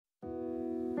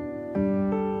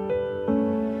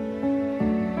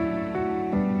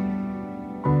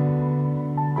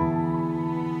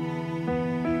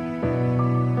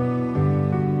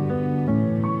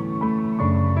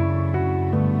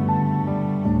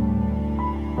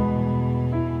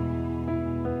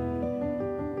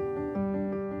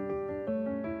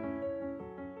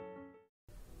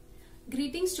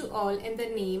all in the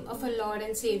name of our Lord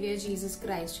and Savior Jesus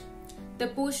Christ. The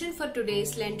portion for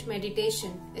today's Lent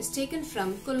meditation is taken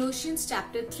from Colossians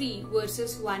chapter 3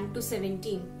 verses 1 to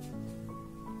 17.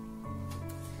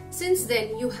 Since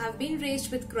then you have been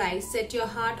raised with Christ, set your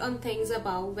heart on things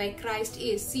above, where Christ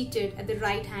is seated at the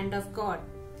right hand of God.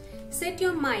 Set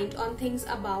your mind on things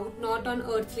above, not on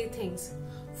earthly things.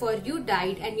 For you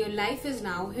died, and your life is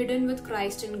now hidden with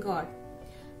Christ in God.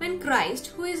 When Christ,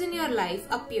 who is in your life,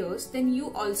 appears, then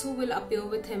you also will appear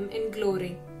with him in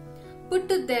glory. Put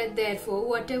to death, therefore,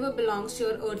 whatever belongs to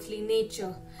your earthly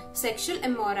nature: sexual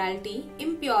immorality,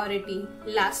 impurity,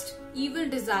 lust, evil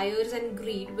desires, and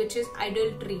greed, which is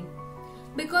idolatry.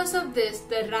 Because of this,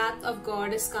 the wrath of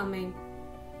God is coming.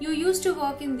 You used to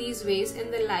walk in these ways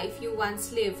in the life you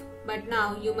once lived, but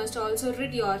now you must also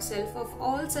rid yourself of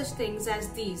all such things as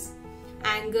these: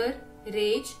 anger,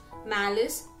 rage,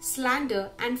 malice, slander,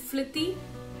 and filthy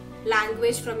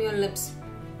language from your lips.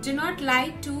 Do not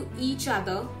lie to each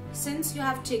other, since you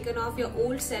have taken off your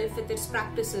old self with its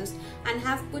practices and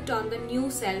have put on the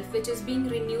new self, which is being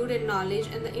renewed in knowledge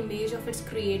in the image of its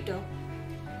Creator.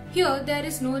 Here there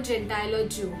is no Gentile or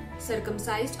Jew,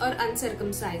 circumcised or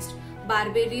uncircumcised,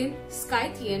 barbarian,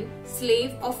 Scythian,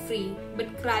 slave or free,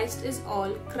 but Christ is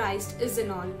all, Christ is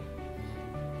in all.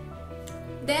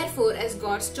 Therefore, as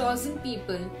God's chosen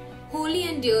people, holy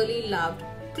and dearly loved,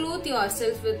 clothe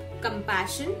yourself with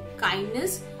compassion,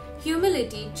 kindness,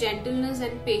 humility, gentleness,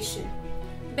 and patience.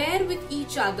 Bear with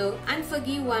each other and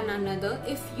forgive one another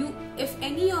if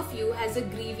any of you has a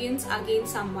grievance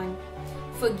against someone.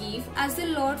 Forgive as the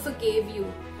Lord forgave you.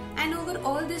 And over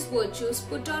all these virtues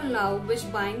put on love,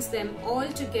 which binds them all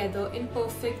together in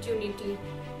perfect unity.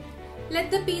 Let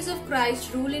the peace of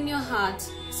Christ rule in your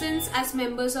hearts, since as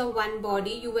members of one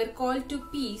body you were called to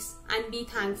peace, and be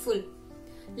thankful.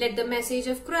 Let the message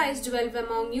of Christ dwell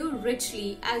among you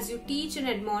richly, as you teach and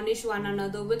admonish one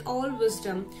another with all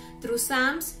wisdom, through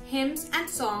psalms, hymns, and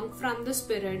song from the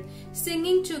Spirit,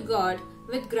 singing to God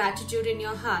with gratitude in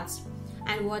your hearts.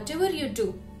 And whatever you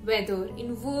do, whether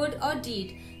in word or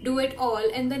deed, do it all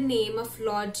in the name of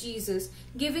Lord Jesus,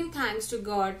 giving thanks to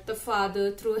God the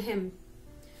Father through him.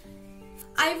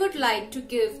 I would like to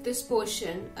give this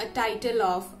portion a title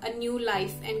of A New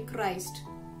Life in Christ.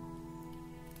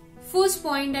 First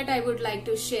point that I would like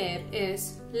to share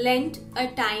is Lent, a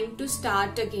time to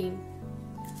start again.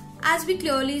 As we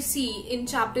clearly see in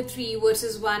chapter 3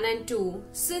 verses 1 and 2,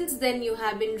 since then you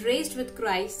have been raised with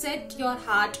Christ, set your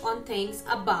heart on things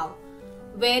above,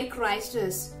 where Christ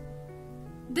is.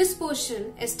 This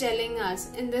portion is telling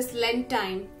us in this Lent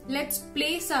time, let's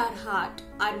place our heart,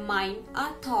 our mind,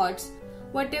 our thoughts,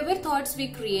 whatever thoughts we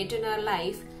create in our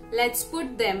life, let's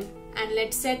put them and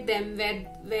let's set them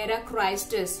where our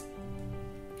Christ is.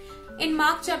 In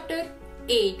Mark chapter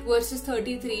 8 verses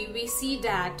 33, we see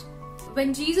that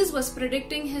when Jesus was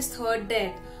predicting his third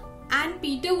death and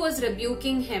Peter was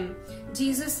rebuking him,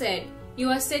 Jesus said, "You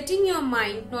are setting your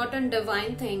mind not on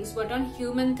divine things but on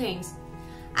human things."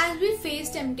 As we face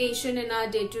temptation in our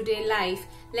day-to-day life,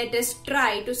 let us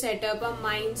try to set up our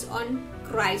minds on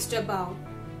Christ above.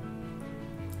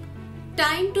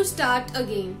 Time to start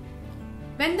again.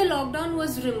 When the lockdown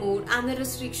was removed and the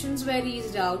restrictions were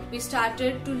eased out, we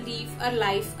started to live our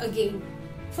life again.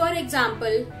 For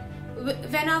example,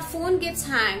 when our phone gets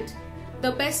hanged,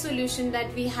 the best solution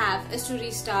that we have is to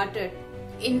restart it.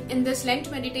 In this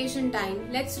Lent meditation time,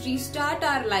 let's restart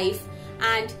our life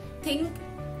and think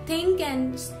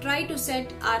and try to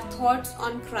set our thoughts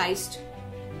on Christ.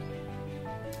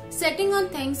 Setting on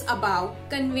things above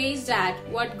conveys that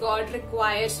what God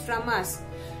requires from us.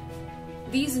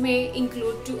 These may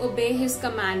include to obey his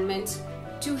commandments,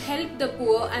 to help the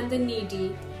poor and the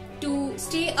needy, to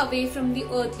stay away from the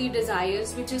earthly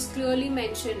desires, which is clearly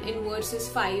mentioned in verses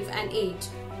 5 and 8.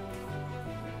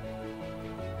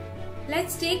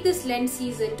 Let's take this Lent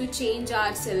season to change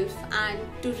ourselves and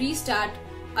to restart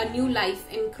a new life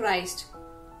in Christ.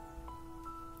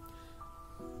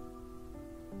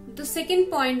 The second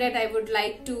point that I would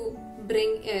like to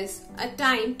bring is a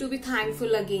time to be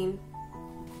thankful again.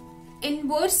 In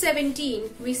verse 17,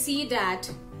 we see that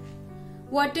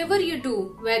whatever you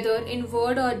do, whether in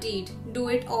word or deed, do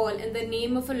it all in the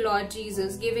name of our Lord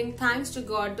Jesus, giving thanks to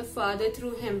God the Father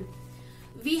through him.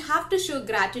 We have to show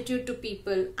gratitude to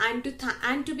people and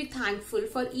to be thankful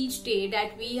for each day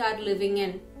that we are living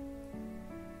in.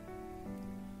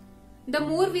 The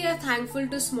more we are thankful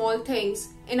to small things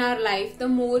in our life, the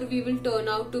more we will turn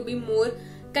out to be more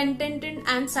contented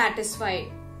and satisfied.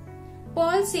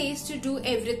 Paul says to do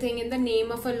everything in the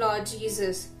name of our Lord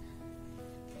Jesus.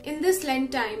 In this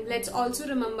Lent time, let's also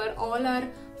remember all our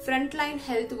frontline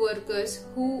health workers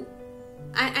who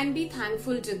and be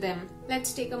thankful to them.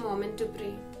 Let's take a moment to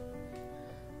pray.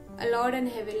 Our Lord and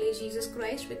Heavenly Jesus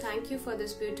Christ, we thank you for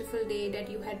this beautiful day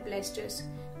that you had blessed us.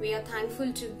 We are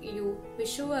thankful to you. We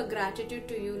show our gratitude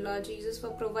to you, Lord Jesus, for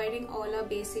providing all our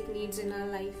basic needs in our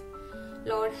life.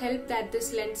 Lord, help that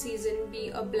this Lent season be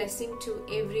a blessing to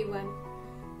everyone.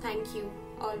 Thank you.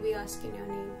 All we ask in your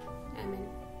name.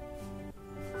 Amen.